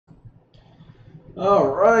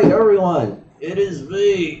Alright, everyone, it is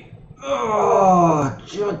me.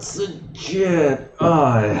 Junson Jet.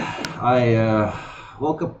 I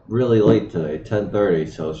woke up really late today,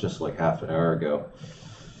 10:30, so it's just like half an hour ago.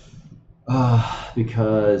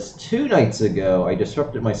 Because 2 nights ago, I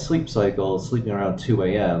disrupted my sleep cycle, sleeping around 2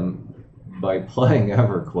 a.m. by playing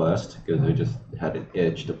EverQuest, because I just had an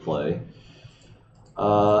itch to play.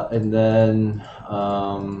 And then,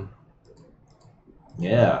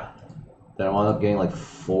 yeah. Then I wound up getting like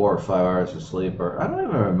 4 or 5 hours of sleep, or I don't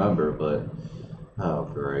even remember, but oh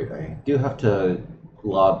great, I do have to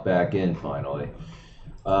log back in finally.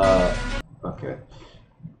 Okay,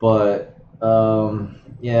 but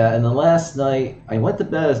yeah, and then last night I went to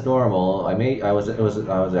bed as normal. I was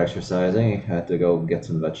exercising. I had to go get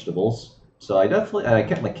some vegetables, so I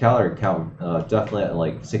kept my calorie count definitely at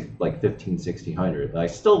like 15, 1600. I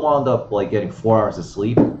still wound up like getting 4 hours of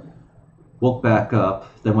sleep. Woke back up,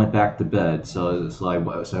 then went back to bed. So I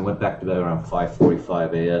went back to bed around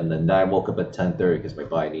 5:45 a.m. Then I woke up at 10:30 because my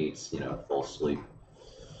body needs, full sleep.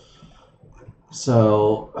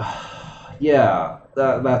 So, yeah,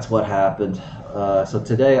 that's what happened. So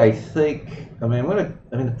today I think,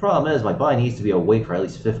 the problem is my body needs to be awake for at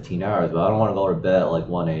least 15 hours, but I don't want to go to bed at like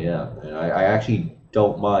 1 a.m. And I actually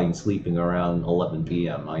don't mind sleeping around 11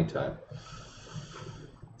 p.m. my time.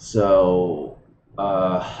 So,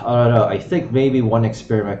 I don't know. I think maybe one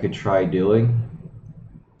experiment I could try doing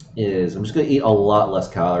is I'm just going to eat a lot less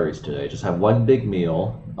calories today. Just have one big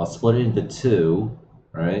meal. I'll split it into 2,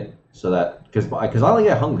 right? So that, because I only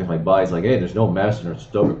get hungry because my body's like, hey, there's no mess in our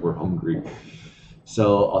stomach, we're hungry.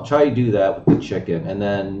 So I'll try to do that with the chicken, and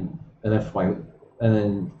then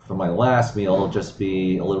for my last meal, it'll just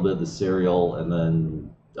be a little bit of the cereal, and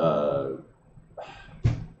then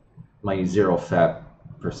my 0%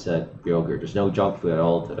 yogurt. There's no junk food at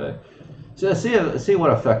all today. So see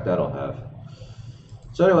what effect that'll have.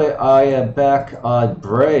 So anyway, I am back on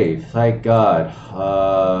Brave, thank God.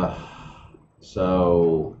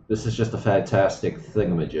 So this is just a fantastic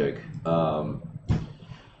thingamajig.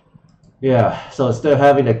 Yeah, so instead of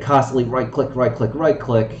having to constantly right click,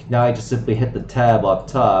 now I just simply hit the tab up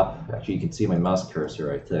top. Actually, you can see my mouse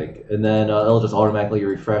cursor, I think. And then it'll just automatically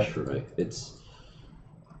refresh for me. It's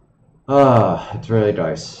really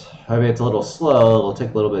nice. I mean, it's a little slow. It'll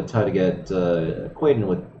take a little bit of time to get acquainted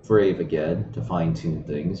with Brave again to fine-tune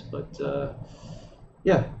things, but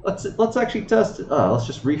yeah, let's actually test it. Let's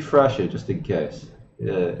just refresh it just in case.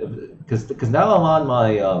 Because now I'm on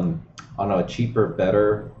my on a cheaper,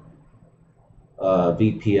 better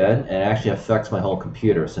VPN, and it actually affects my whole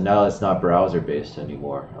computer. So now it's not browser-based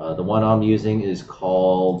anymore. The one I'm using is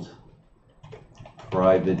called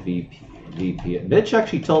Private VPN. Mitch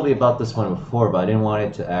actually told me about this one before, but I didn't want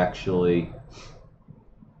it to actually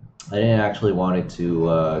want it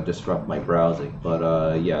to disrupt my browsing.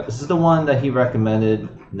 But yeah, this is the one that he recommended.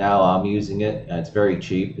 Now I'm using it, and it's very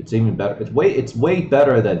cheap. It's even better. It's way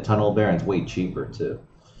better than Tunnel Bear, and it's way cheaper too.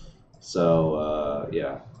 So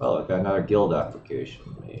yeah. Oh, I got another guild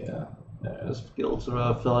application. Yeah, this guild's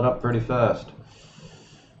filling up pretty fast.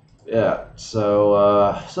 Yeah,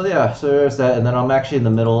 so there's that, and then I'm actually in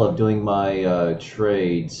the middle of doing my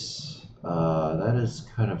trades. That is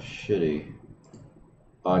kind of shitty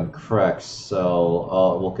on Crex, so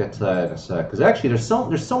we'll get to that in a sec. Because actually, there's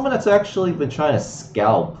someone that's actually been trying to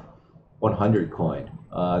scalp 100 coin.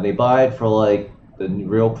 They buy it for like the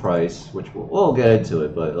real price, which we'll get into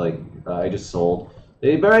it, but like I just sold.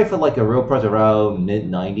 They buy it for like a real price around mid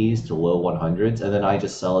 90s to low 100s, and then I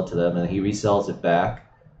just sell it to them, and he resells it back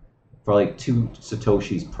for like 2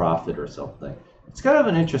 Satoshi's profit or something. It's kind of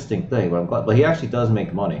an interesting thing, but I'm glad. But he actually does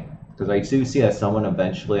make money, because I do see that someone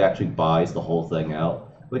eventually actually buys the whole thing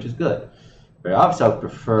out, which is good. But obviously, I would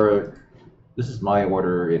prefer. This is my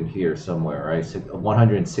order in here somewhere, right?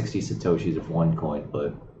 160 Satoshis of 1 coin,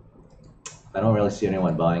 but I don't really see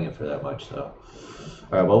anyone buying it for that much, so.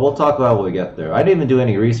 Alright, well, we'll talk about when we get there. I didn't even do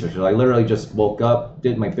any research. I literally just woke up,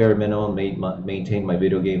 did my bare minimum, maintained my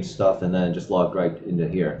video game stuff, and then just logged right into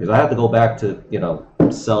here. Because I have to go back to,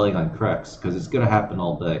 selling on Crex, because it's going to happen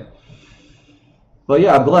all day. But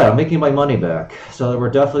yeah, I'm glad. I'm making my money back. So we're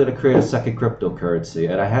definitely going to create a second cryptocurrency.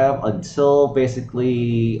 And I have until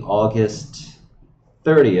basically August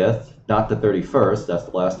 30th, not the 31st, that's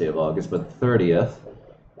the last day of August, but the 30th,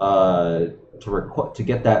 to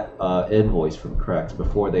get that invoice from Crex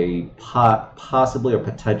before they possibly or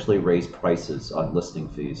potentially raise prices on listing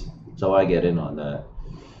fees. So I get in on that.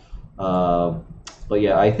 But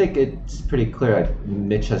yeah, I think it's pretty clear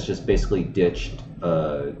Mitch has just basically ditched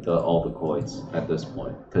all the coins at this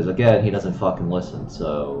point. Because again, he doesn't fucking listen,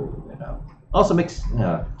 so, Also makes,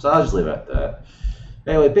 yeah, so I'll just leave it at that.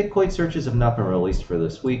 Anyway, Bitcoin searches have not been released for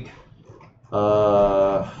this week.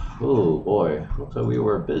 Oh boy, looks like we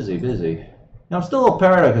were busy. Now, I'm still a little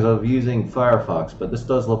paranoid because I'm using Firefox, but this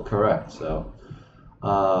does look correct. So,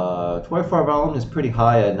 24-hour volume is pretty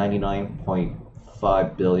high at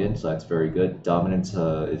 99.5 billion, so that's very good. Dominance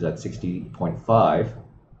is at 60.5,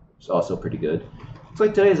 it's also pretty good. Looks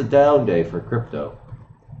like today is a down day for crypto.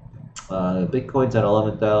 Bitcoin's at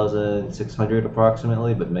 11,600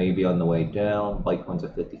 approximately, but maybe on the way down. Litecoin's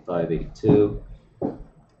at 55.82.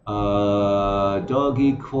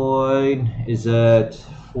 Dogecoin is at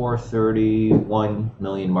 431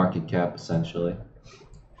 million market cap, essentially.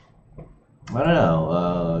 I don't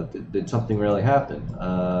know. Did something really happen?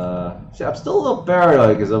 See, I'm still a little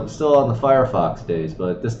paranoid because I'm still on the Firefox days,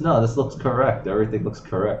 but this looks correct. Everything looks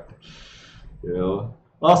correct. You know.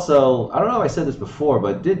 Also, I don't know if I said this before,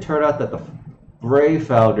 but it did turn out that the Brave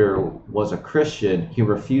founder was a Christian. He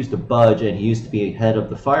refused to budge, and he used to be head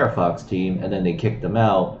of the Firefox team, and then they kicked him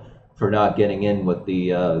out for not getting in with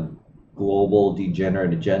the global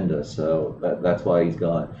degenerate agenda. So that's why he's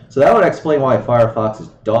gone. So that would explain why Firefox is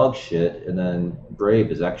dog shit, and then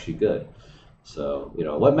Brave is actually good. So, you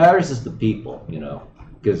know, what matters is the people, you know,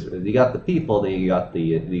 because if you got the people, then you got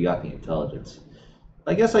the intelligence.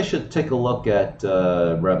 I guess I should take a look at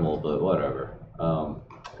Remel, but whatever.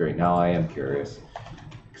 Great, now I am curious.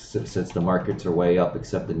 Since the markets are way up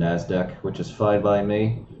except the NASDAQ, which is fine by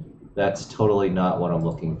me, that's totally not what I'm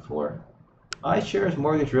looking for. iShares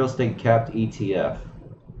Mortgage Real Estate Capped ETF.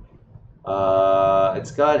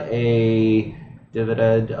 It's got a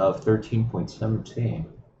dividend of 13.17.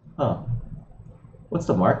 Huh. What's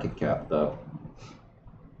the market cap, though?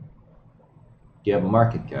 Do you have a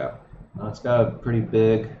market cap? No, it's got a pretty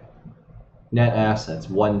big net assets,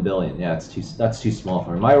 1 billion. Yeah, that's too small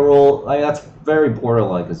for me. My rule, that's very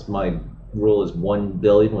borderline because my rule is 1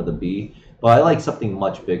 billion with a B. But I like something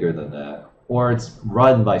much bigger than that, or it's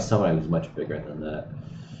run by someone who's much bigger than that.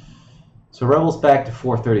 So Rebel's back to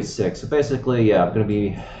 436. So basically, yeah,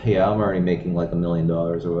 I'm already making like $1 million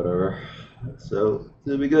or whatever. So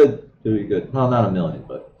it'll be good. Well, not $1 million,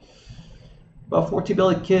 but. About 14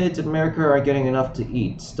 billion kids in America are getting enough to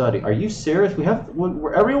eat. Study. Are you serious?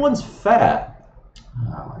 Everyone's fat.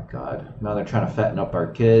 Oh my God. Now they're trying to fatten up our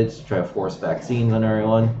kids, try to force vaccines on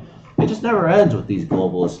everyone. It just never ends with these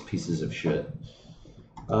globalist pieces of shit.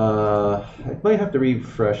 I might have to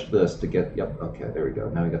refresh this to get, yep, okay, there we go.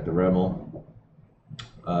 Now we got the Remel.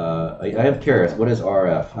 I am curious, what is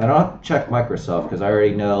RF? I don't have to check Microsoft because I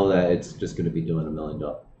already know that it's just going to be doing $1 million.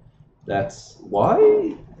 That's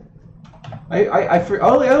why? I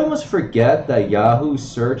almost forget that Yahoo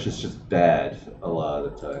search is just bad a lot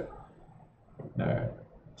of the time. All right,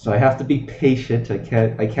 so I have to be patient. I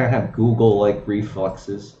can't have Google like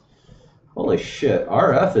reflexes. Holy shit,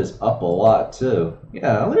 RF is up a lot too.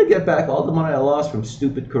 Yeah, I'm gonna get back all the money I lost from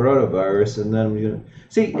stupid coronavirus, and then I'm gonna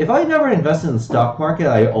see if I never invested in the stock market.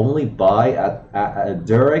 I only buy at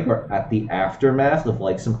during or at the aftermath of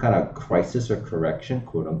like some kind of crisis or correction,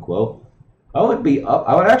 quote unquote. I would be up.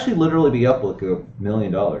 I would actually literally be up like $1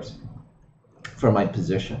 million for my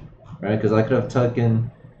position, right? Because I could have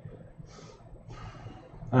taken,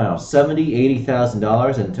 I don't know, $70,000,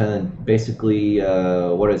 $80,000, and then basically,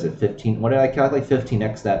 what is it? 15? What did I calculate?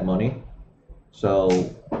 15x that money.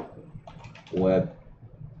 So, web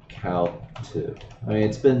calc 2. I mean,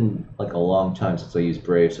 it's been like a long time since I used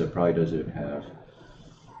Brave, so it probably doesn't even have.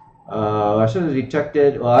 I should have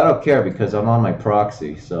detected. Well, I don't care because I'm on my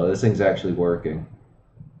proxy, so this thing's actually working.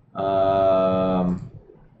 So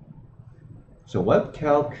web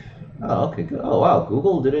calc. Oh, okay, good. Oh, wow.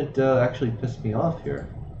 Google didn't actually piss me off here.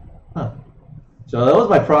 Huh. So that was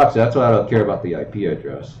my proxy. That's why I don't care about the IP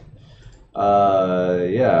address.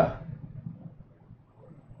 Yeah.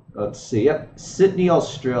 Let's see. Yep, Sydney,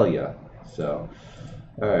 Australia. So,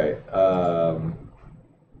 all right.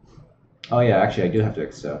 Oh yeah, actually, I do have to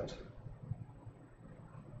accept.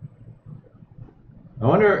 I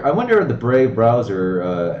wonder if the Brave browser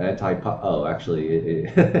anti-pop. Oh, actually,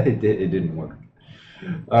 it didn't work.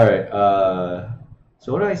 All right.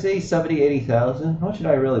 So what did I say? 70, 80,000. How much did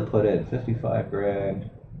I really put in? 55 grand.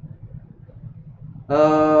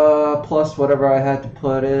 Plus whatever I had to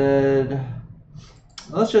put in.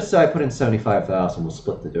 Let's just say I put in 75,000. We'll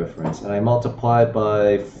split the difference, and I multiplied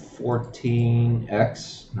by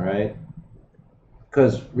 14x. Right?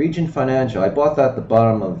 Because Region Financial, I bought that at the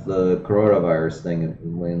bottom of the coronavirus thing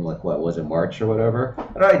in like, what was it, March or whatever? I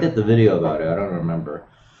already did the video about it. I don't remember.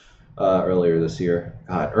 Earlier this year.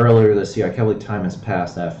 God, earlier this year. I can't believe time has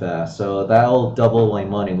passed that fast. So that'll double my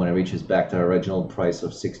money when it reaches back to the original price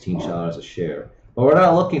of $16 a share. But we're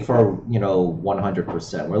not looking for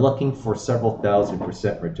 100%. We're looking for several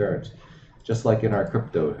thousand% returns, just like in our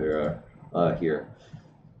crypto here.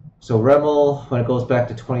 So Remel, when it goes back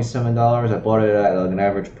to $27, I bought it at like an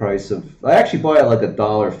average price of. I actually bought it like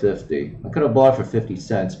 $1.50. I could have bought it for 50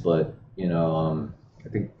 cents, but I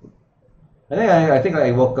think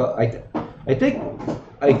I woke up. I think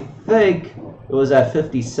it was at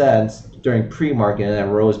 50 cents during pre-market and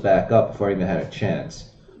then rose back up before I even had a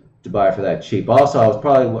chance to buy it for that cheap. Also, I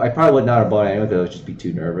probably would not have bought it anyway because I would just be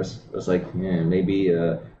too nervous. I was like, maybe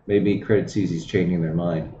Credit Suisse's changing their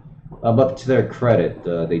mind. But to their credit,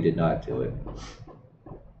 they did not do it.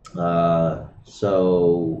 But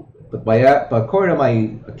according to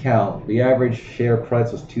my account, the average share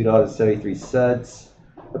price was $2.73.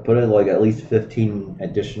 I put in like at least $15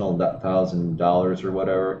 additional $1,000 or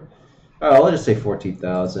whatever. Oh, let's just say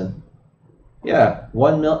 14,000. Yeah, I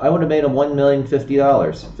would have made him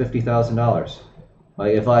 $1,050,000.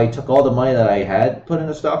 Like if I took all the money that I had put in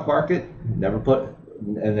the stock market,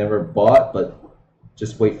 never bought, but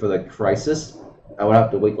just wait for the crisis. I would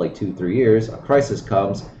have to wait like 2-3 years. A crisis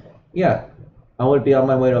comes, yeah, I would be on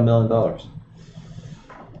my way to $1 million.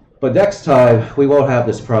 But next time we won't have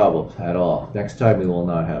this problem at all. Next time we will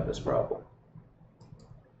not have this problem.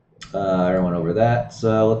 I went over that.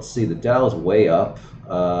 So let's see. The Dow is way up.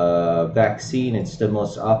 Vaccine and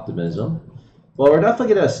stimulus optimism. Well, we're definitely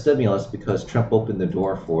getting a stimulus because Trump opened the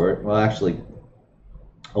door for it. Well, actually,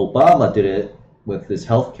 Obama did it with his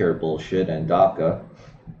healthcare bullshit and DACA.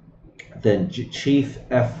 Then Chief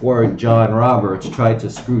F word John Roberts tried to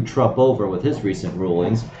screw Trump over with his recent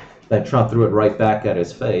rulings. Then Trump threw it right back at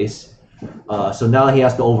his face. So now he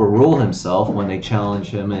has to overrule himself when they challenge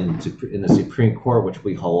him in the Supreme Court, which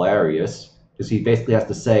will be hilarious because he basically has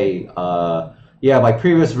to say, "Yeah, my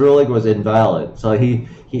previous ruling was invalid." So he's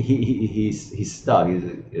stuck.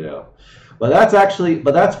 But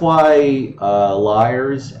that's why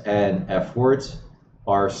liars and F words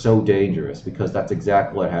are so dangerous because that's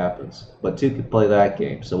exactly what happens. But two can play that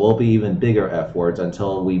game, so we'll be even bigger F words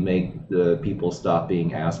until we make the people stop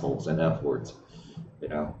being assholes and F words.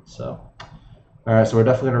 So. All right, so we're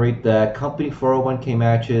definitely going to read that. Company 401k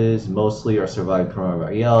matches mostly are surviving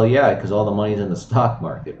coronavirus. Yeah, because all the money's in the stock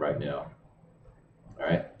market right now. All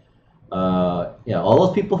right. All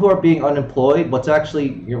those people who are being unemployed, what you're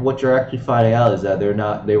actually finding out is that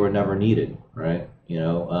they were never needed, right?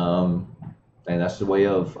 And that's the way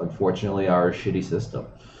of, unfortunately, our shitty system.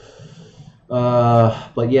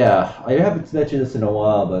 But yeah, I haven't mentioned this in a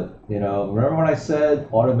while, but remember when I said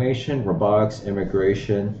automation, robotics,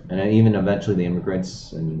 immigration, and then even eventually the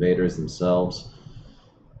immigrants and invaders themselves,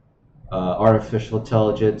 artificial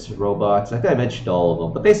intelligence, robots, I think I mentioned all of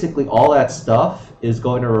them, but basically all that stuff is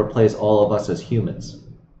going to replace all of us as humans.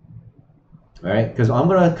 All right, because I'm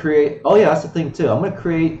going to create, oh yeah, that's the thing too, I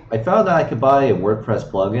found that I could buy a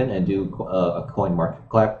WordPress plugin and do a coin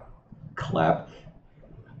market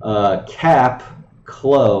cap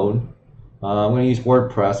clone. I'm going to use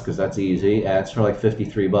WordPress because that's easy, and it's for like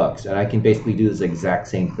 $53, and I can basically do this exact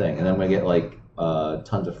same thing, and I'm going to get like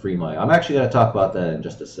tons of free money. I'm actually going to talk about that in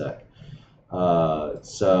just a sec.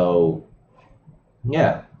 So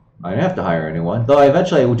yeah, I don't have to hire anyone, though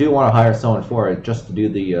eventually I do want to hire someone for it just to do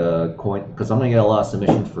the coin, because I'm going to get a lot of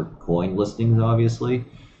submissions for coin listings, obviously.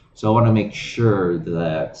 So I want to make sure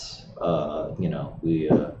that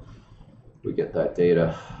we get that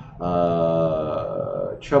data.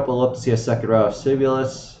 Trump will look to see a second round of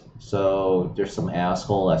stimulus. So there's some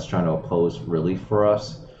asshole that's trying to oppose relief for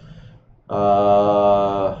us.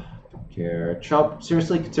 Trump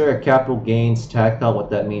seriously consider capital gains tax on what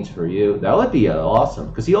that means for you. That would be awesome,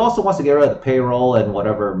 because he also wants to get rid of the payroll and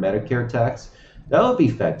whatever Medicare tax. That would be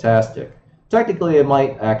fantastic. Technically, it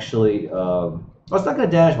might actually. Well, it's not going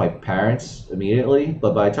to damage my parents immediately,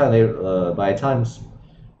 but by the time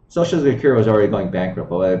Social Security was already going bankrupt,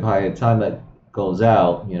 but by the time that goes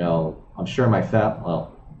out, I'm sure my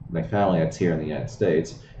family that's here in the United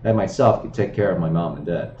States and myself could take care of my mom and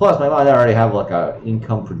dad. Plus, my mom and dad already have like a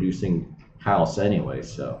income-producing house anyway,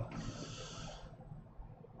 so.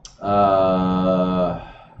 Dow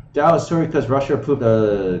is sorry because Russia approved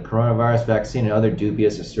the coronavirus vaccine and other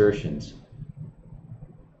dubious assertions.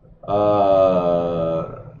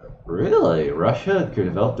 Really? Russia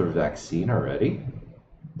developed their vaccine already?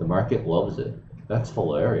 The market loves it. That's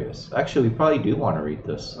hilarious. Actually, we probably do want to read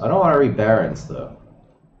this. I don't want to read Barron's, though.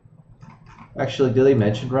 Actually, do they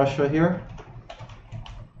mention Russia here?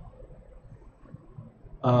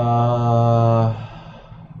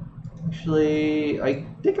 Actually, I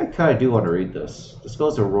think I kind of do want to read this. This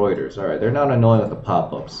goes to Reuters. All right, they're not annoying with the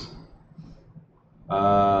pop-ups.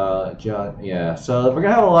 John, yeah. So we're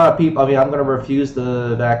gonna have a lot of people. I mean, I'm gonna refuse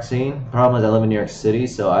the vaccine. Problem is, I live in New York City,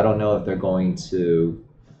 so I don't know if they're going to.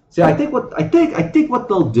 See, I think what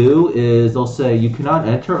they'll do is they'll say you cannot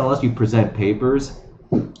enter unless you present papers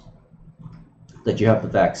that you have the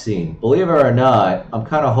vaccine. Believe it or not, I'm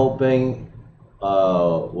kind of hoping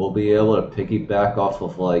we'll be able to piggyback off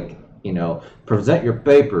of, like, you know, present your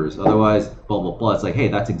papers. Otherwise, blah blah blah. It's like, hey,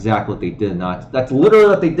 that's exactly what they did. That's literally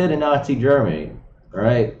what they did in Nazi Germany. All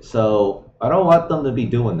right, so I don't want them to be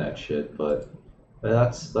doing that shit, but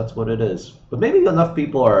that's what it is. But maybe enough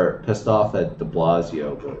people are pissed off at de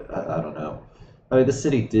Blasio, but I don't know. I mean, the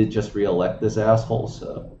city did just re-elect this asshole,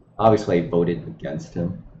 so obviously I voted against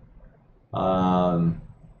him.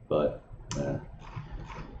 But yeah.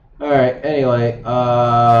 All right. Anyway,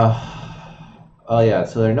 oh yeah.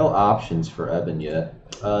 So there are no options for Evan yet.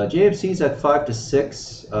 JFC's at 5 to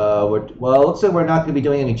 6. Well, it looks like we're not going to be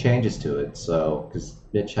doing any changes to it, so because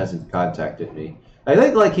Mitch hasn't contacted me. I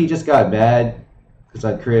think like he just got mad because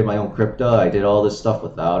I created my own crypto. I did all this stuff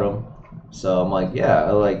without him, so I'm like,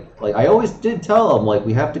 yeah, like I always did tell him, like,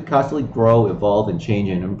 we have to constantly grow, evolve, and change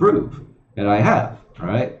and improve, and I have,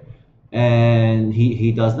 right? And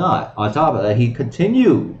he does not. On top of that, he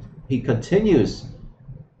continues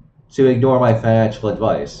to ignore my financial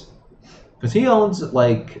advice. Because he owns,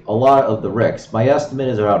 like, a lot of the RICs. My estimate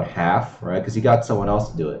is around half, right? Because he got someone else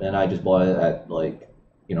to do it. And I just bought it at, like,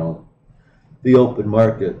 you know, the open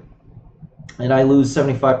market. And I lose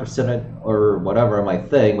 75% or whatever on my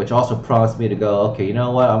thing, which also prompts me to go, okay, you know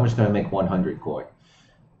what? I'm just going to make 100 coin.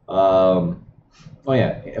 Oh,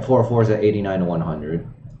 yeah. 404 is at 89 to 100.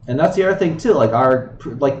 And that's the other thing, too. Like, our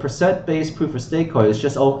percent-based proof-of-stake coin is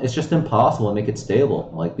just, it's just impossible to make it stable.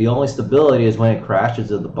 Like, the only stability is when it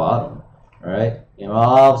crashes at the bottom. Right, you know,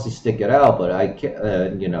 I'll obviously stick it out, but I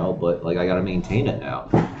can't, you know, but like I gotta maintain it now.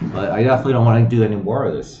 But I definitely don't want to do any more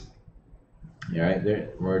of this. All right,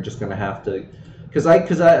 we're just gonna have to, as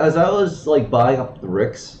I was like buying up the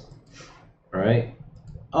RICs, right?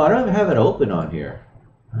 Oh, I don't even have it open on here.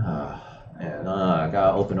 Man, I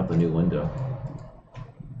gotta open up a new window.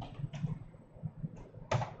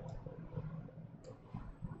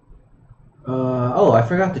 Oh, I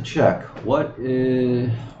forgot to check. What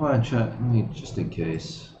is... Why don't check? Let me, just in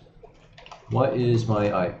case. What is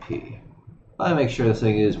my IP? I make sure this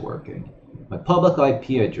thing is working. My public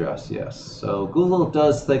IP address, yes. So Google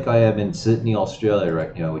does think I am in Sydney, Australia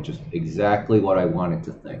right now, which is exactly what I wanted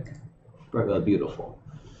to think. Beautiful.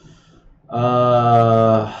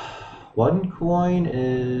 One coin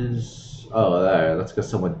is... Oh, there. That's because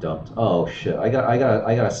someone dumped. Oh shit! I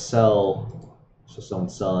gotta sell. So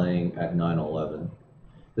someone's selling at 9.11.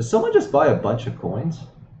 Did someone just buy a bunch of coins?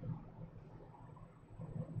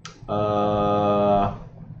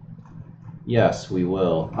 Yes, we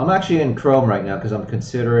will. I'm actually in Chrome right now because I'm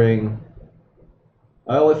considering.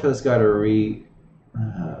 I'll wait for this guy to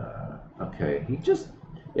okay, he just.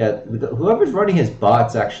 Yeah, whoever's running his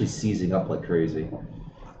bot's actually seizing up like crazy.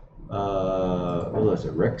 What was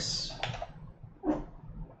it, Ricks?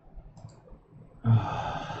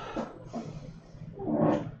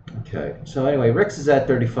 Okay, so anyway, Ricks is at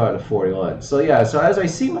 35 to 41. So yeah, so as I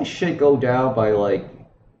see my shit go down by like,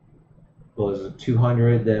 what was it,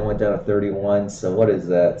 200, then it went down to 31. So what is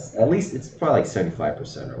that? At least it's probably like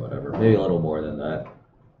 75% or whatever, maybe a little more than that.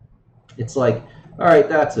 It's like, all right,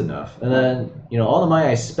 that's enough. And then, you know, all the money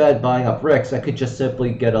I spent buying up Ricks, I could just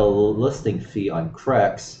simply get a listing fee on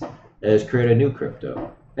Crex and just create a new crypto.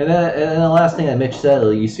 And then the last thing that Mitch said,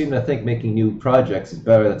 you seem to think making new projects is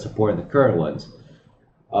better than supporting the current ones.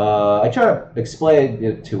 I try to explain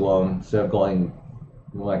it to him instead of going,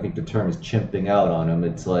 well, I think the term is chimping out on him.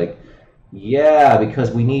 It's like, yeah,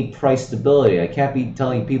 because we need price stability. I can't be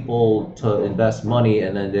telling people to invest money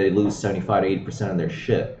and then they lose 75 to 80% of their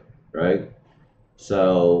shit, right?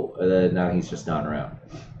 So now he's just not around.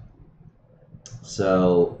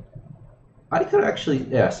 So I could actually,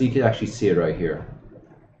 yeah, so you could actually see it right here.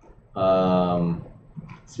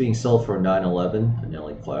 It's being sold for 9.11, a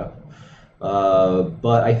Nelly clap.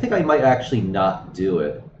 But I think I might actually not do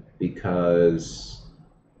it because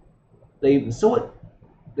they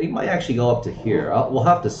might actually go up to here. We'll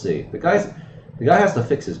have to see. The guy has to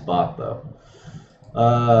fix his bot though.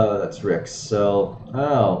 That's Rick's. So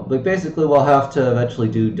but basically we'll have to eventually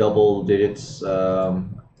do double digits. Let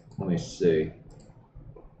me see.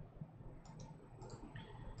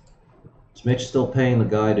 Is Mitch still paying the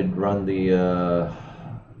guy to run the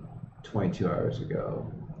 22 hours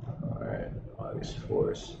ago? Alright, August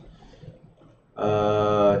 4th.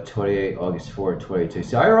 28, August 4th, 22.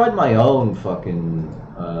 See, I run my own fucking,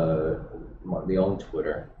 the own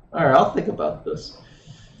Twitter. Alright, I'll think about this.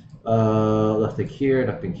 Nothing here,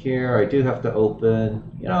 nothing here. I do have to open.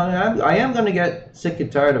 You know, I am going to get sick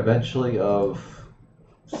and tired eventually of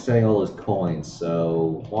saying all those coins.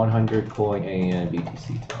 So 100 coin AN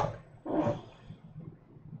BTC talk.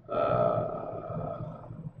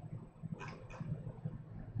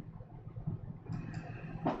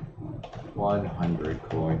 100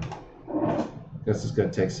 coin. Guess it's going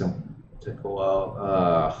to take a while.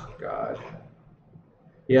 Oh God.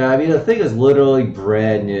 Yeah, I mean the thing is literally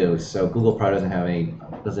brand new, so Google probably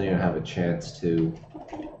doesn't even have a chance to.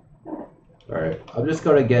 All right, I'm just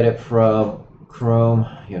gonna get it from Chrome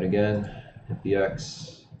yet again. Hit the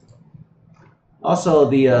X. Also,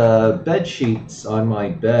 the bed sheets on my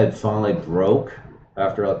bed finally broke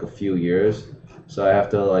after like a few years, so I have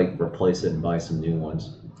to like replace it and buy some new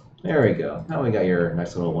ones. There we go. Now we got your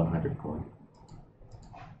nice little 100 coin.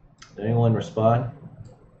 Did anyone respond?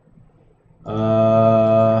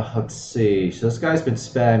 Let's see. So this guy's been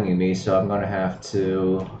spamming me, so I'm gonna have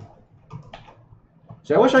to.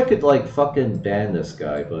 So I wish I could like fucking ban this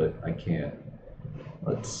guy, but I can't.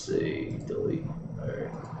 Let's see. Delete.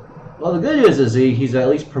 Alright. Well, the good news is he's at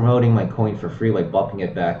least promoting my coin for free, like bumping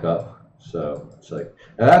it back up. So it's like,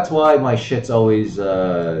 and that's why my shit's always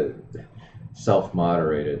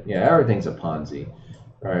self-moderated. Yeah, everything's a Ponzi.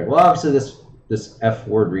 Alright. Well, obviously this F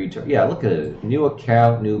word retard. Yeah, look at it. New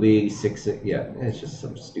account, newbie, 66. Yeah, it's just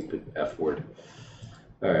some stupid F word.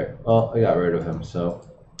 Alright, well, I got rid of him, so.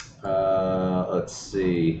 Let's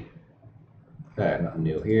see. Alright, nothing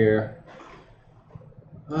new here.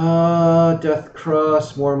 Death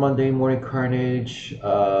Cross, more mundane morning carnage.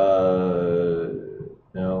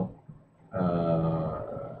 No.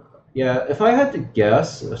 Yeah, if I had to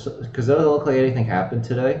guess, because it doesn't look like anything happened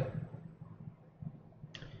today.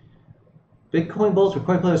 Bitcoin bulls were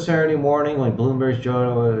quite played Saturday morning when Bloomberg's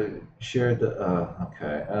Joe shared the.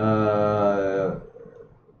 Okay.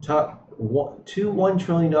 Top $1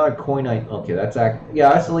 trillion coin. Okay, that's yeah.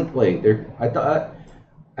 That's like wait. I thought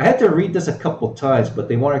I had to read this a couple times, but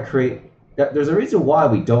they want to create. There's a reason why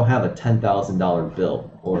we don't have a $10,000 bill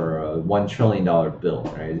or a $1 trillion bill,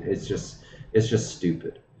 right? It's just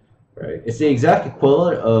stupid. Right. It's the exact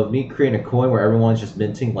equivalent of me creating a coin where everyone's just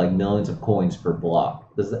minting like millions of coins per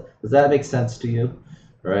block. Does that make sense to you?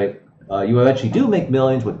 Right. You eventually do make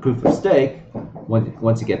millions with proof of stake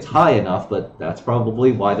once it gets high enough, but that's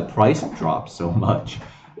probably why the price drops so much.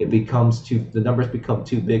 The numbers become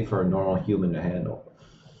too big for a normal human to handle.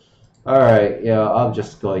 All right. Yeah, I'm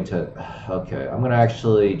just going to. Okay, I'm gonna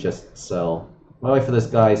actually just sell. I'll wait for this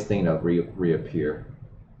guy's thing to reappear.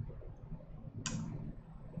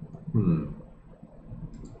 I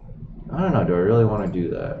don't know, do I really want to do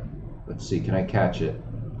that? Let's see, can I catch it?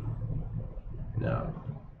 No.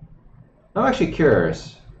 I'm actually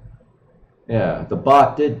curious. Yeah, the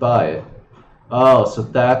bot did buy it. Oh, so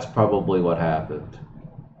that's probably what happened.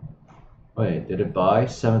 Wait, did it buy?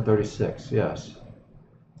 736, yes.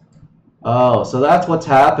 Oh, so that's what's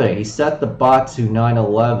happening. He set the bot to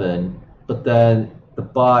 911, but then the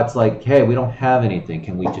bot's like, hey, we don't have anything.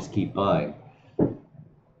 Can we just keep buying?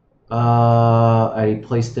 I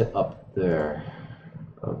placed it up there.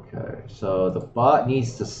 Okay, so the bot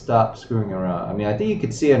needs to stop screwing around. I mean, I think you can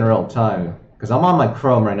see it in real time because I'm on my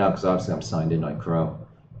Chrome right now because obviously I'm signed in on Chrome.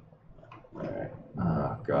 Alright.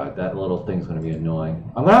 Oh god, that little thing's going to be annoying.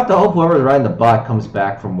 I'm going to have to hope whoever's riding the bot comes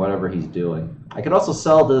back from whatever he's doing. I could also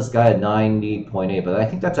sell to this guy at 90.8, but I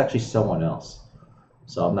think that's actually someone else.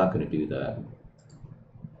 So I'm not going to do that.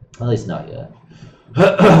 At least not yet.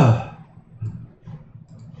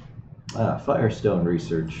 Firestone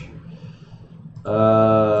research.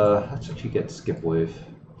 Let's actually get skip wave.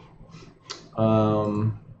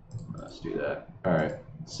 Let's do that. Alright,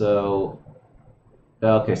 so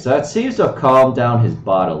okay, so that seems to have calmed down his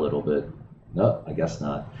bot a little bit. No, I guess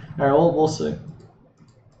not. Alright, well, we'll see.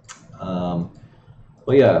 But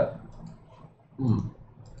yeah.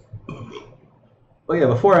 But yeah,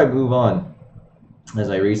 before I move on, as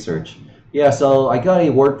I research, yeah, so I got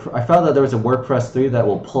I found that there was a WordPress 3 that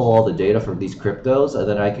will pull all the data from these cryptos, and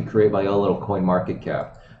then I could create my own little coin market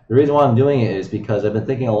cap. The reason why I'm doing it is because I've been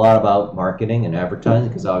thinking a lot about marketing and advertising,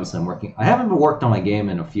 because obviously I haven't been worked on my game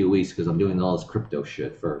in a few weeks because I'm doing all this crypto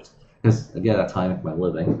shit first. Because, again, that's how I make my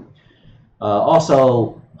living.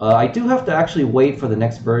 Also, I do have to actually wait for the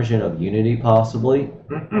next version of Unity, possibly,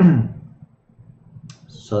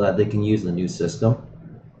 so that they can use the new system.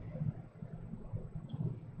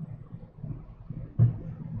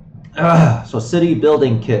 So City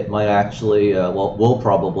Building Kit might actually, we'll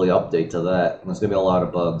probably update to that. There's going to be a lot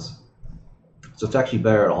of bugs. So it's actually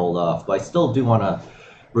better to hold off. But I still do want to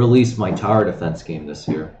release my tower defense game this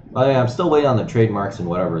year. I'm still waiting on the trademarks and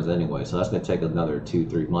whatever's anyway, so that's going to take another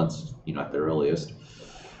 2-3 months, you know, at the earliest.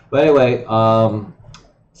 But anyway, so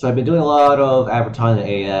I've been doing a lot of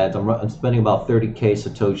advertising ads. I'm spending about 30k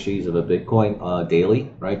satoshis of a Bitcoin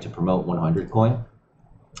daily, right, to promote 100 coin.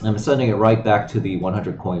 I'm sending it right back to the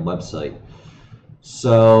 100 coin website.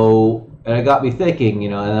 So, and it got me thinking, you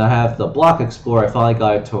know, and I have the Block Explorer. I finally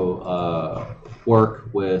got to work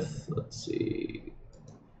with, let's see,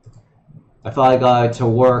 I finally got to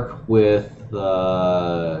work with,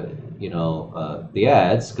 you know, the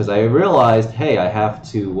ads, because I realized, hey, I have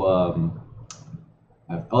to,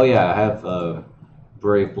 oh yeah, I have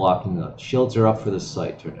Brave blocking the shields are up for this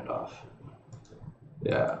site, turn it off.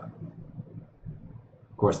 Yeah.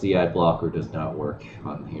 Of course, the ad blocker does not work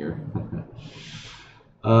on here.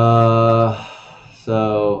 Oh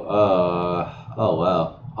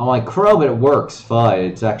wow. On my Chrome it works fine.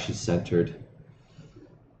 It's actually centered.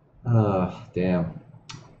 Damn.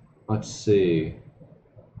 Let's see.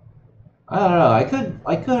 I don't know.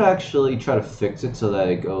 I could actually try to fix it so that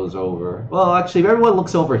it goes over. Well, actually, if everyone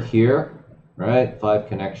looks over here, right? 5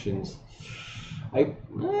 connections. I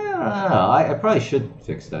don't know. I probably should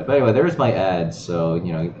fix that. But anyway, there's my ads. So,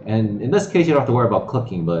 you know, and in this case, you don't have to worry about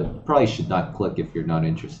clicking, but you probably should not click if you're not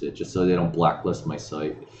interested, just so they don't blacklist my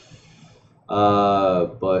site.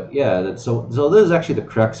 But yeah, so this is actually the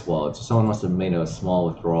Crex wallet. So someone must have made a small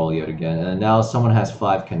withdrawal yet again, and now someone has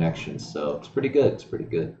 5 connections. So it's pretty good. It's pretty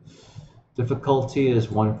good. Difficulty is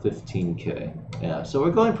 115k. Yeah, so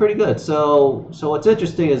we're going pretty good. So what's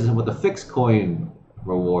interesting is with the fixed coin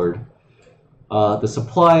reward, the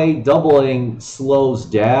supply doubling slows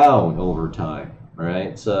down over time,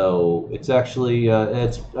 right? So it's actually,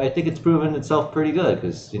 I think it's proven itself pretty good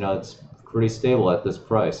because, you know, it's pretty stable at this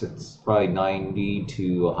price. It's probably 90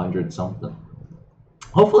 to 100 something.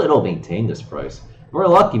 Hopefully it'll maintain this price. If we're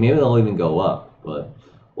lucky, maybe it'll even go up, but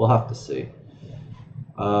we'll have to see.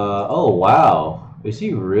 Oh wow, is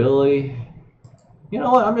he really? You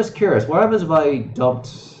know what, I'm just curious. What happens if I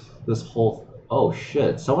dumped this whole... Oh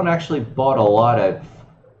shit, someone actually bought a lot at...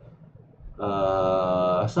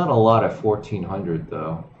 it's not a lot at 1400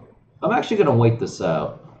 though. I'm actually going to wait this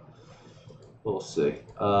out. We'll see.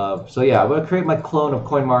 So yeah, I'm going to create my clone of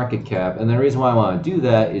CoinMarketCap, and the reason why I want to do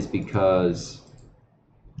that is because,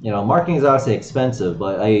 you know, marketing is obviously expensive,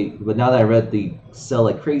 but now that I read the Sell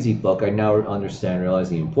Like Crazy book, I now realize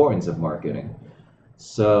the importance of marketing.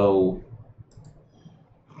 So,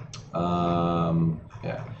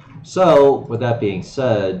 yeah. So, with that being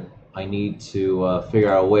said, I need to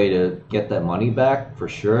figure out a way to get that money back for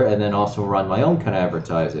sure, and then also run my own kind of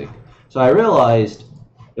advertising. So I realized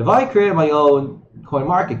if I created my own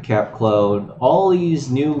CoinMarketCap clone, all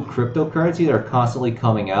these new cryptocurrencies that are constantly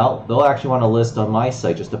coming out, they'll actually want to list on my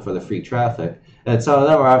site just for the free traffic. And some of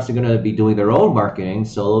them are obviously going to be doing their own marketing,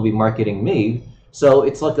 so they'll be marketing me. So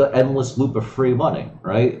it's like an endless loop of free money,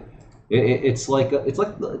 right? It's like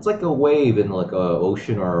a wave in like a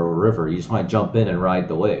ocean or a river. You just want to jump in and ride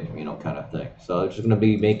the wave, you know, kind of thing. So it's just going to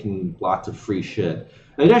be making lots of free shit.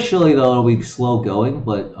 Initially, though, it'll be slow going,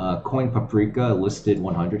 but Coin Paprika listed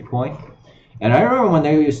 100 coin. And I remember when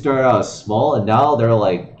they started out small, and now they're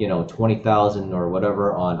like, you know, 20,000 or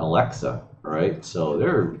whatever on Alexa, right? So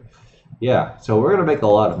they're, yeah, so we're going to make a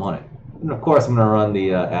lot of money. And of course, I'm going to run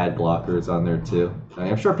the ad blockers on there too. I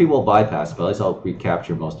mean, I'm sure people will bypass, but at least I'll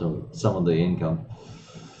recapture some of the income.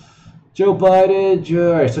 Joe Biden,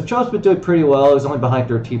 all right, so Trump's been doing pretty well. He's only behind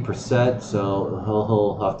 13%, so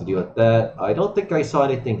he'll have to deal with that. I don't think I saw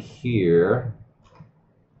anything here.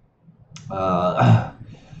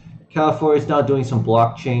 California's now doing some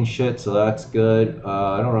blockchain shit, so that's good.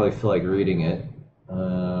 I don't really feel like reading it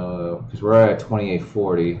because we're at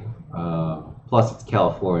 2840. Plus, it's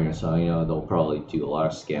California, so you know they'll probably do a lot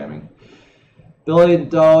of scamming. $1 billion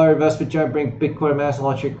investment giant bring Bitcoin mass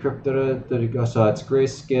launching crypto. So it's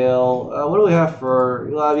grayscale. What do we have for?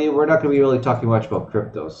 Well, I mean, we're not going to be really talking much about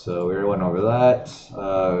crypto, so we already went over that.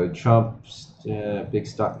 Trump's big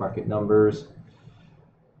stock market numbers.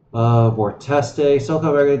 More test day.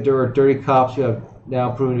 So-called regular dirty cops who have now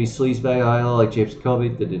proven to be sleazebag idol like James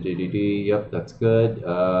Kobe. Yep, that's good.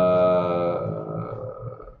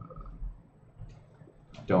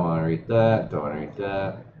 Don't want to read that. Don't want to read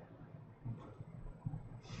that.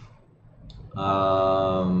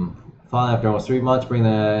 Finally, after almost 3 months, bring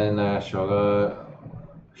that in Shafai.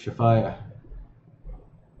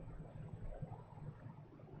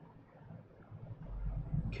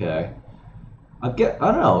 Okay. I don't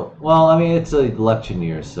know. Well, I mean, it's an election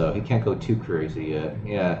year, so he can't go too crazy yet.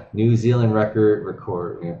 Yeah. New Zealand record.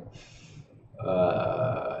 Yeah.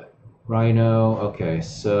 Rhino, okay,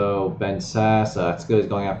 so Ben Sass, that's good. He's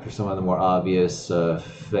going after some of the more obvious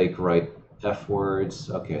fake right F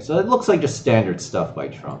words. Okay, so it looks like just standard stuff by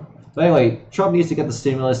Trump. But anyway, Trump needs to get the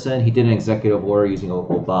stimulus in. He did an executive order using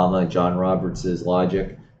Obama and John Roberts'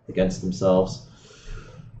 logic against themselves.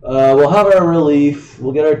 We'll have our relief.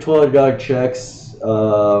 We'll get our $12 checks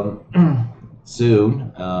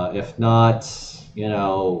soon. If not, you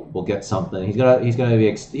know, we'll get something. He's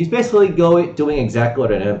basically doing exactly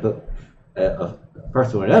what a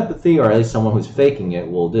person with empathy, or at least someone who's faking it,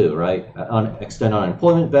 will do, right? Extend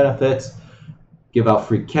unemployment benefits, give out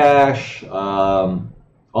free cash,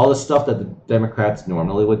 all the stuff that the Democrats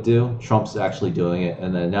normally would do. Trump's actually doing it,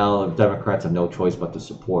 and then now the Democrats have no choice but to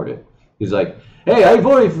support it. He's like, hey, I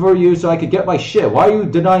voted for you so I could get my shit. Why are you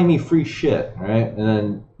denying me free shit, right? And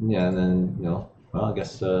then, yeah, and then, you know, well, I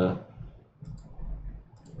guess the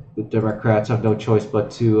Democrats have no choice but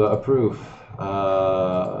to approve.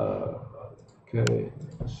 Okay,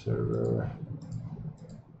 server.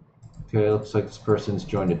 Okay, looks like this person's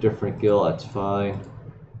joined a different guild. That's fine.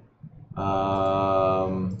 Okay,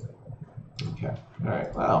 all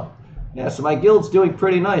right, wow. Yeah, so my guild's doing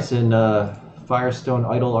pretty nice in Firestone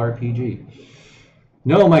Idle RPG.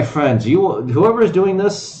 No, my friends, whoever is doing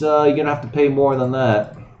this, you're gonna have to pay more than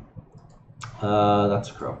that. That's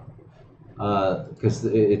a crow. Because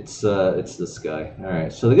it's this guy. All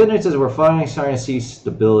right. So the good news is we're finally starting to see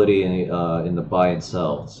stability in the buy and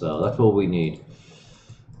sell. So that's what we need.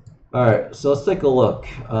 All right. So let's take a look.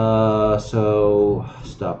 So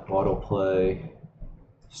stop autoplay.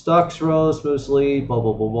 Stocks rose smoothly. Blah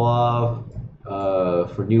blah blah blah.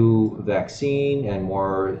 For new vaccine and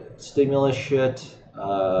more stimulus shit.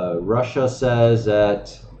 Russia says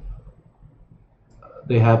that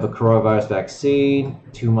they have a coronavirus vaccine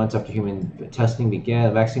 2 months after human testing began.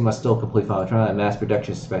 The vaccine must still complete final trial and mass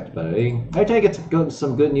production is expected by Ming. Every time I get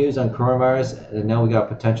some good news on coronavirus, and now we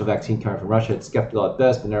got a potential vaccine coming from Russia. It's skeptical at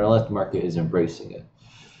best, but nevertheless, the market is embracing it.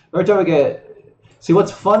 Every time we get... See,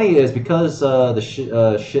 what's funny is because the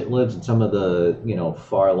shit lives in some of the, you know,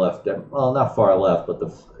 far left... Well, not far left, but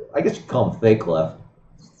I guess you call them fake left.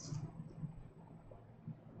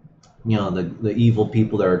 You know, the evil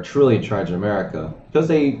people that are truly in charge of America, because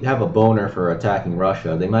they have a boner for attacking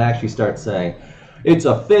Russia, they might actually start saying, it's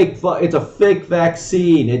a fake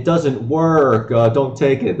vaccine, it doesn't work, don't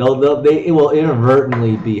take it. It will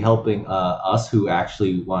inadvertently be helping us who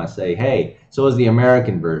actually want to say, hey, so is the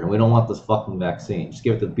American version. We don't want this fucking vaccine. Just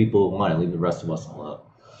give it to the people who want it, leave the rest of us alone.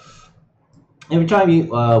 Every time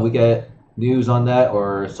we get news on that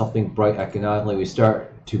or something bright economically, we start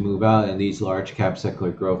to move out, and these large cap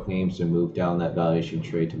secular growth names to move down that valuation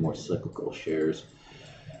trade to more cyclical shares.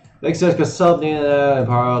 Like says, because some and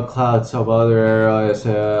power cloud, some other areas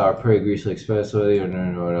are pretty greasily expensive.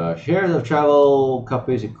 Shares of travel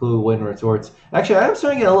companies include Wynn Resorts. Actually, I'm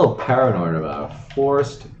starting to get a little paranoid about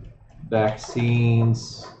forced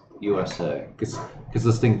vaccines USA, because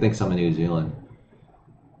this thing thinks I'm in New Zealand.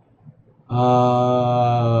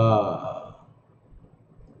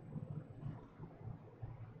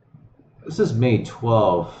 This is May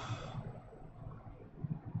 12th.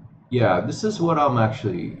 Yeah, this is what I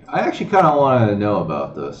actually kind of want to know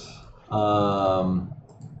about this.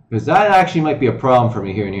 Because that actually might be a problem for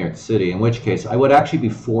me here in New York City, in which case I would actually be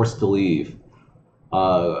forced to leave.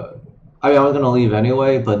 I mean, I was going to leave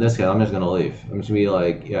anyway, but in this case, I'm just going to leave. I'm just going to be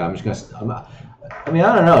like, yeah, I'm just going to... I mean,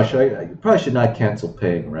 I don't know. I probably should not cancel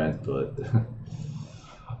paying rent, but...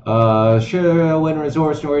 Sure, Wynn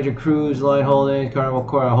Resorts, Norwegian Cruise Line Holdings, Carnival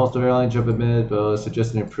Corner, host of airline jump admitted,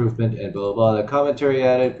 suggested improvement, and blah, blah, blah. The commentary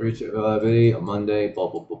added, video on Monday, blah,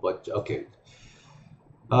 blah, blah, blah. Okay.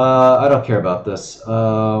 I don't care about this.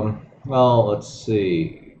 Well, let's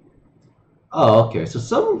see. Oh, okay. So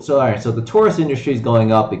all right. So the tourist industry is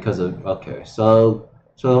going up because of, okay. So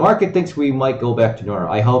the market thinks we might go back to normal.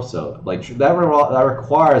 I hope so. Like, that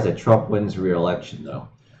requires that Trump wins re-election, though.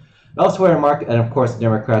 Elsewhere in the market, and of course, the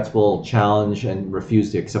Democrats will challenge and refuse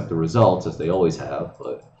to accept the results, as they always have.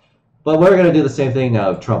 But we're going to do the same thing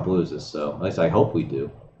now if Trump loses. So at least I hope we do.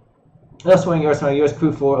 Elsewhere in U.S.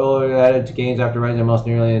 crude oil added to gains after rising almost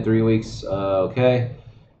nearly in 3 weeks. Okay.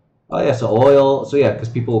 Oh yeah, so oil. So yeah, because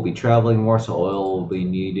people will be traveling more, so oil will be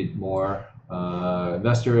needed more.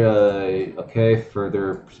 Investor. Okay,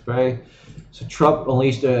 further spray. So Trump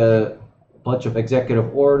unleashed a bunch of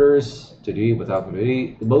executive orders to do without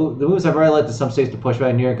committee. The moves have already led to some states to push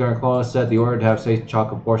back. New York and Oklahoma said the order to have states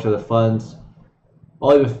chalk a portion of the funds.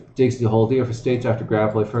 All it takes the whole deal for states after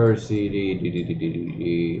grappling first.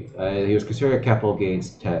 He was considering a capital gains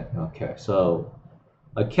tax. Okay, so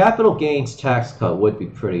a capital gains tax cut would be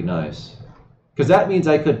pretty nice. Because that means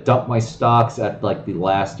I could dump my stocks at like the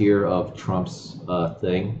last year of Trump's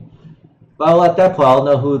thing. Well, at that point, I'll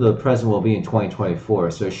know who the president will be in 2024.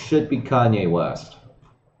 So it should be Kanye West.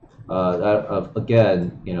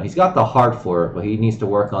 Again, you know, he's got the heart for it, but he needs to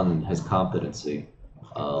work on his competency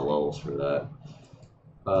levels for that.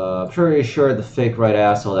 I'm pretty sure the fake right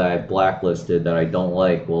asshole that I blacklisted that I don't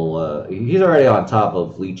like will. He's already on top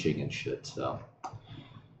of leeching and shit. So.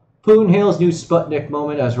 Putin hails new Sputnik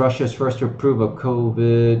moment as Russia's first to approve a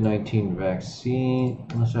COVID-19 vaccine.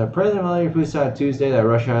 President Vladimir Putin said on Tuesday that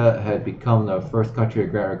Russia had become the first country to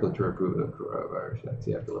grant regulatory approval of coronavirus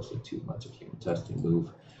vaccine after less than 2 months of human testing.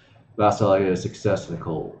 Move vacillated a success in the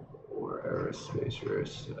Cold War aerospace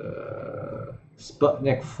race.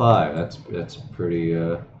 Sputnik 5. That's pretty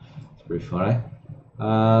funny.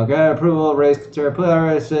 Grant approval raised concern.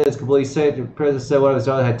 Putin says completely safe. The president said one of his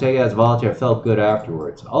own had taken it as volunteer, felt good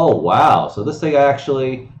afterwards. Oh wow! So this thing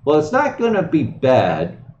actually, well, it's not going to be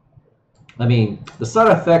bad. I mean, the side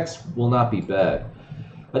effects will not be bad.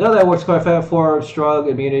 I know that works quite fast for strong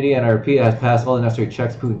immunity, and I repeat, it has passed all the necessary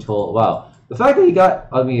checks. Putin told. Wow, the fact that he got.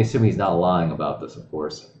 I mean, assuming he's not lying about this, of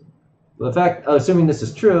course. But the fact, assuming this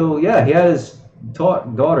is true, yeah, he had his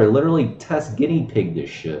daughter literally test guinea pig this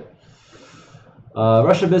shit.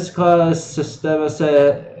 Russia Business System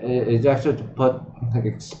said it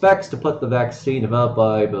expects to put the vaccine developed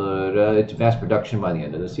by into mass production by the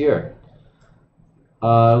end of this year.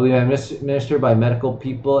 We have administered by medical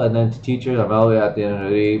people and then to teachers. I'm at the end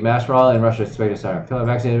of the mass rollout in Russia expected to start.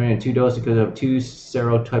 Vaccine in 2 doses because of 2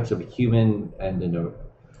 serotypes of a human and all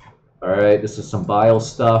right, this is some bile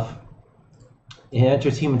stuff. It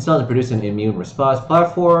enters human cells and produces an immune response.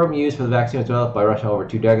 Platform used for the vaccine was developed by Russia over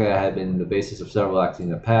 2 decades and had been the basis of several vaccines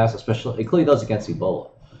in the past, especially including those against Ebola.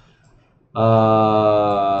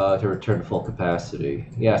 To return to full capacity.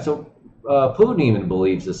 Yeah, so Putin even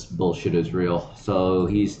believes this bullshit is real, so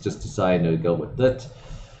he's just deciding to go with it.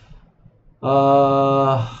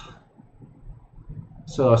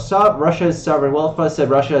 So Russia's sovereign wealth fund said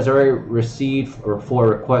Russia has already received or 4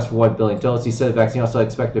 requests for 1 billion doses. He said the vaccine also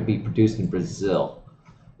expected to be produced in Brazil.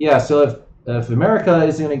 Yeah, so if America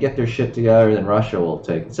isn't going to get their shit together, then Russia will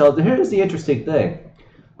take it. So here's the interesting thing.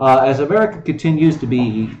 As America continues to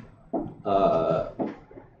be, I don't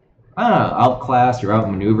know, outclassed or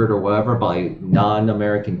outmaneuvered or whatever by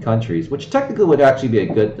non-American countries, which technically would actually be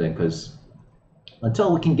a good thing, because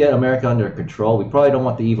until we can get America under control, we probably don't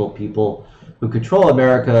want the evil people who control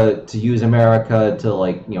America to use America to,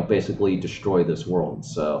 like, you know, basically destroy this world.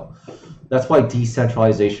 So that's why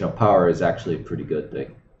decentralization of power is actually a pretty good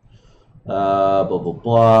thing. Blah, blah,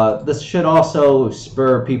 blah. This should also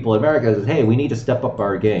spur people in America that, hey, we need to step up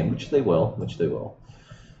our game, which they will,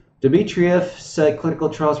 Dmitriev said clinical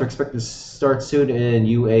trials are expected to start soon in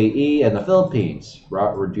UAE and the Philippines.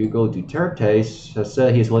 Rodrigo Duterte has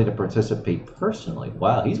said he's willing to participate personally.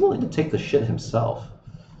 Wow, he's willing to take the shit himself.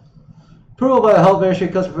 Approval by the health ministry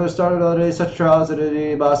customer for the start of the such trials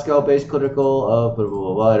in Moscow-based clinical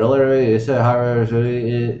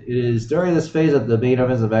it is during this phase of the main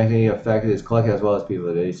events of vaccine effect is collected as well as people.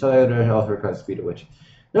 So they also requires the speed at which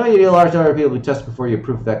you need a large number of people to test before you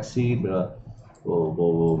approve vaccine. The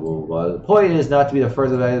point is not to be the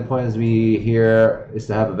first event. The point is to be here is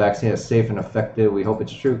to have a vaccine that's safe and effective. We hope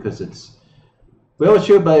it's true because we hope it's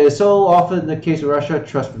true, but it's so often the case with Russia.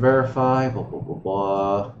 Trust verify. Blah blah blah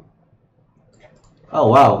blah. Oh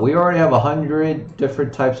wow, we already have 100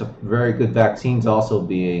 different types of very good vaccines also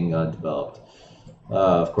being developed.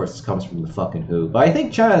 Of course, this comes from the fucking WHO. But I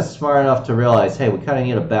think China's smart enough to realize, hey, we kind of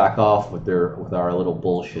need to back off with our little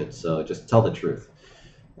bullshit. So just tell the truth.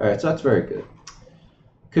 All right, so that's very good.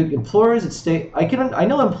 Could employers at state? I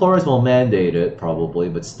know employers will mandate it probably,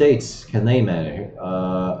 but states, can they mandate it?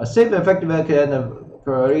 A safe and effective can end of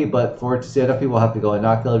priority, but for it to see enough people have to go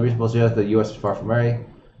inoculate. Reasonable suggest the U.S. is far from ready.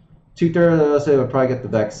 2/3 of us say would probably get the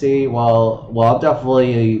vaccine. Well, I'm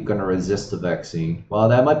definitely going to resist the vaccine. Well,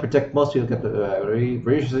 that might protect most people get the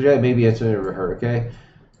vaccine. Maybe it's a okay.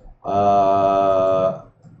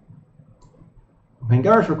 When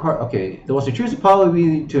governments require, okay, the most intrusive probably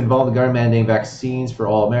be to involve the government mandating vaccines for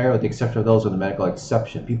all America, with the exception of those with a medical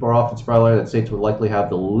exception. People are often surprised that states would likely have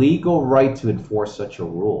the legal right to enforce such a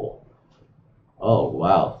rule. Oh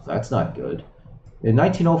wow, that's not good. In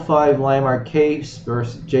 1905 landmark case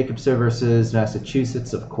versus Jacobson versus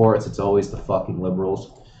Massachusetts, of course, it's always the fucking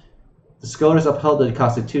liberals. The SCOTUS upheld the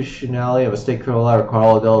constitutionality of a state criminal law requiring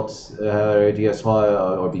all adults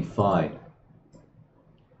or be fined.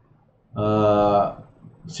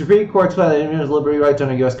 Supreme Court found that individuals' liberty rights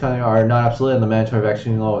under U.S. Constitution are not absolute, and the mandatory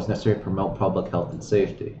vaccine law was necessary to promote public health and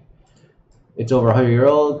safety. It's over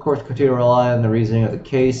 100-year-old. Courts continue to rely on the reasoning of the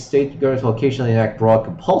case. State governments will occasionally enact broad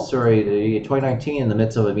compulsory. In 2019, in the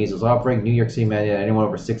midst of a measles outbreak, New York City mandated anyone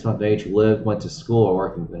over 6 months of age who lived, went to school, or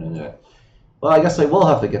worked in the internet. Well, I guess I will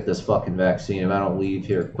have to get this fucking vaccine if I don't leave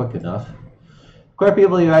here quick enough. Quite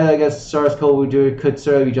people united against SARS-CoV-2 could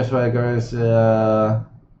certainly be justified against in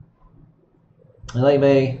late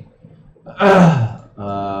May.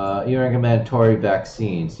 Even mandatory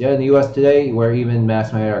vaccines. Yeah, in the U.S. today, where even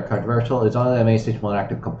mask mandates are controversial, it's only that many states will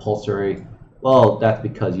enact a compulsory. Well, that's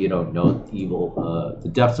because you don't know evil, the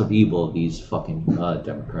depths of evil of these fucking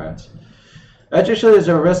Democrats. Additionally, there's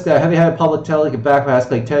a risk that heavy-handed public telling can backfire,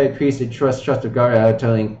 like increase the trust of government,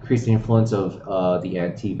 telling increase the influence of the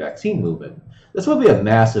anti-vaccine movement. This would be a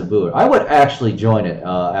massive boon. I would actually join it.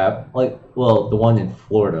 The one in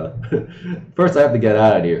Florida. First, I have to get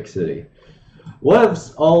out of New York City. What if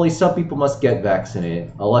only some people must get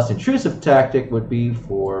vaccinated? A less intrusive tactic would be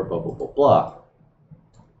for blah blah blah blah.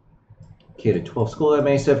 K to 12 school that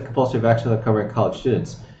may have compulsory vaccines covering college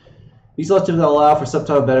students. These laws typically allow for some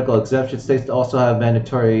type of medical exemption. States also have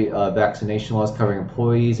mandatory vaccination laws covering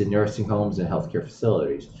employees in nursing homes and healthcare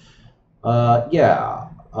facilities.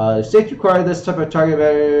 If states require this type of target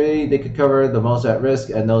value, they could cover the most at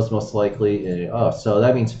risk and those most likely. So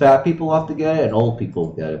that means fat people have to get it and old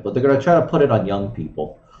people get it, but they're going to try to put it on young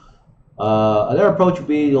people. Another approach would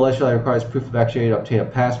be the legislation requires proof of vaccination to obtain a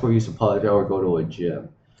passport, use a public or go to a gym.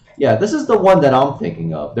 Yeah, this is the one that I'm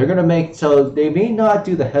thinking of. They're going to make so they may not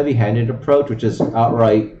do the heavy-handed approach, which is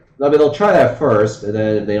outright. I mean, they'll try that first, and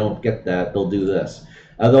then if they don't get that, they'll do this.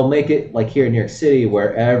 They'll make it like here in New York City,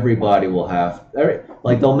 where everybody will have,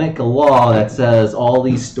 like they'll make a law that says all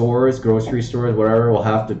these stores, grocery stores, whatever, will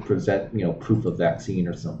have to present, proof of vaccine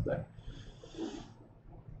or something.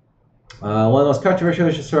 One of the most controversial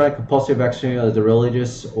issues surrounding compulsory vaccination is the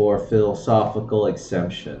religious or philosophical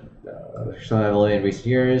exemption. In recent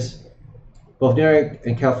years, both New York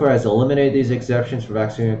and California has eliminated these exemptions for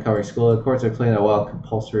vaccine covering school. The courts are claiming that while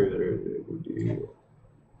compulsory,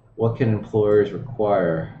 what can employers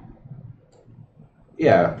require?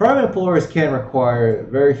 Yeah, private employers can require.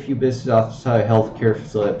 Very few businesses outside healthcare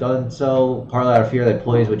facilities have done so, partly out of fear that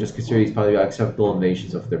employees would just consider these probably acceptable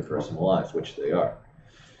invasions of their personal lives, which they are.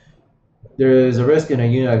 There is a risk in a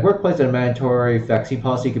unionized workplace that a mandatory vaccine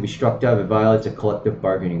policy could be struck down if it violates a collective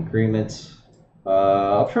bargaining agreement.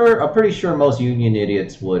 I'm pretty sure most union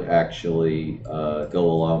idiots would actually go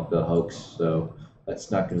along with the hoax, so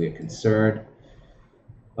that's not going to be a concern.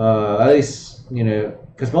 At least,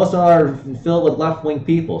 because most of them are filled with left-wing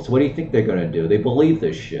people, so what do you think they're going to do? They believe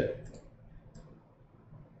this shit.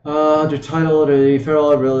 Under title, the federal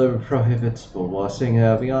law really prohibits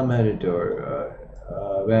bullbossing beyond mandatory.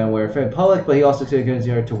 Man wear in public, but he also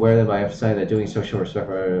said to wear them by emphasizing that doing social respect.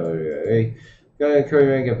 Gotta encourage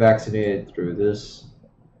you to get vaccinated through this.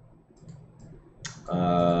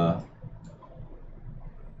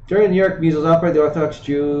 During the New York measles outbreak, the Orthodox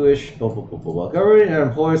Jewish government and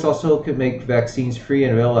employers also could make vaccines free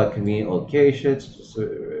and available at convenient locations.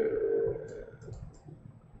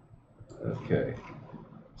 Okay.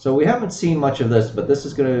 So we haven't seen much of this, but this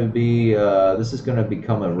is going to be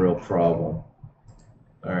become a real problem.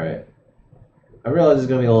 All right. I realize it's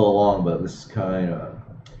going to be a little long, but this is kind of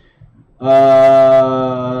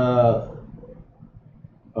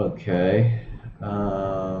okay.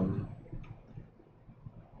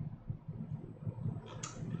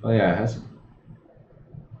 Oh yeah, it has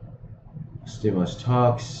stimulus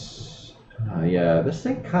talks. Yeah, this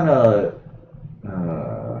thing kind of.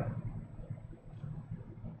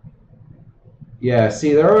 Yeah,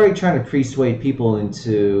 see, they're already trying to persuade people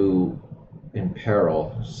into in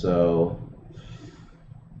peril. So,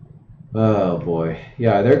 oh boy,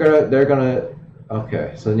 yeah, they're gonna.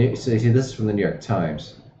 Okay, so you see, this is from the New York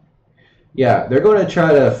Times. Yeah, they're going to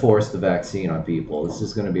try to force the vaccine on people. This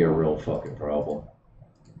is going to be a real fucking problem.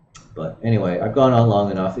 But anyway, I've gone on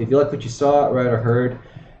long enough. If you like what you saw, read, or heard,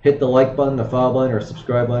 hit the like button, the follow button, or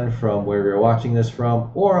subscribe button from wherever you're watching this from,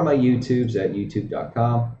 or on my YouTubes at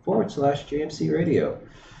youtube.com/JMC Radio.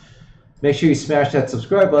 Make sure you smash that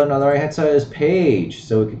subscribe button on the right-hand side of this page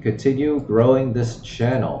so we can continue growing this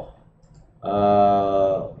channel.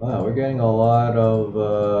 Wow, we're getting a lot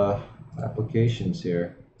of applications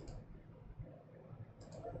here.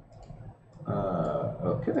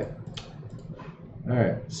 Okay.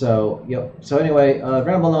 Alright, so, yep. So anyway,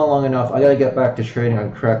 rambled on long enough. I gotta get back to trading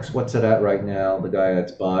on Crex. What's it at right now, the guy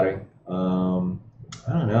that's botting? I don't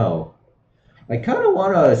know. I kind of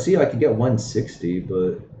want to see if I can get 160,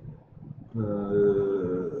 but...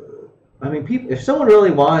 I mean, if someone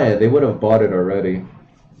really wanted it, they would have bought it already.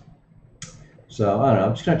 So, I don't know.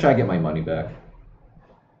 I'm just going to try to get my money back.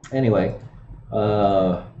 Anyway,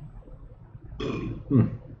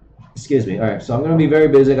 Excuse me. All right, so I'm going to be very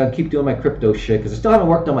busy. I'm going to keep doing my crypto shit because I still haven't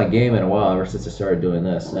worked on my game in a while ever since I started doing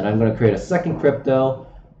this. And I'm going to create a second crypto.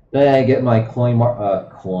 Then I get my coin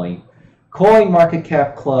market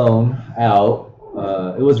cap clone out.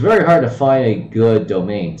 It was very hard to find a good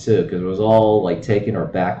domain too because it was all like taken or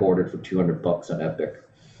back ordered for $200 on Epic.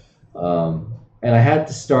 And I had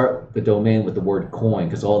to start the domain with the word coin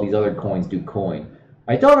because all these other coins do coin.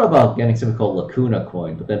 I thought about getting something called Lacuna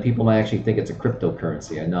coin, but then people might actually think it's a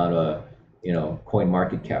cryptocurrency and not a, coin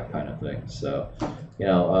market cap kind of thing. So,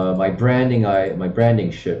 my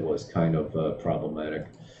branding shit was kind of problematic.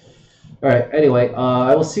 All right. Anyway,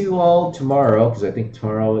 I will see you all tomorrow because I think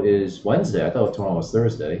tomorrow is Wednesday. I thought tomorrow was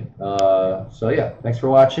Thursday. So yeah, thanks for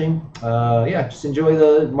watching. Yeah, just enjoy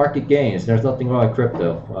the market gains. There's nothing wrong with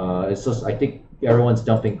crypto. It's just I think everyone's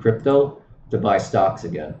dumping crypto to buy stocks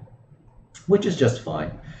again, which is just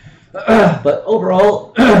fine. But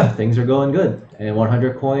overall, things are going good, and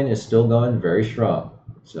 100 coin is still going very strong.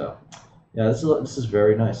 So yeah, this is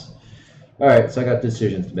very nice. All right, so I got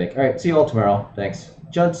decisions to make. All right, see you all tomorrow. Thanks.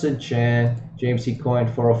 Junson Chan, JMC coin,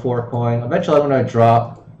 404 coin. Eventually I'm going to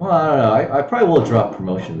drop, well, I don't know, I probably will drop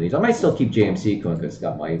promotion leads. I might still keep JMC coin because it's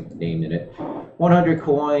got my name in it. 100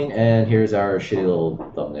 coin, and here's our shitty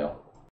little thumbnail.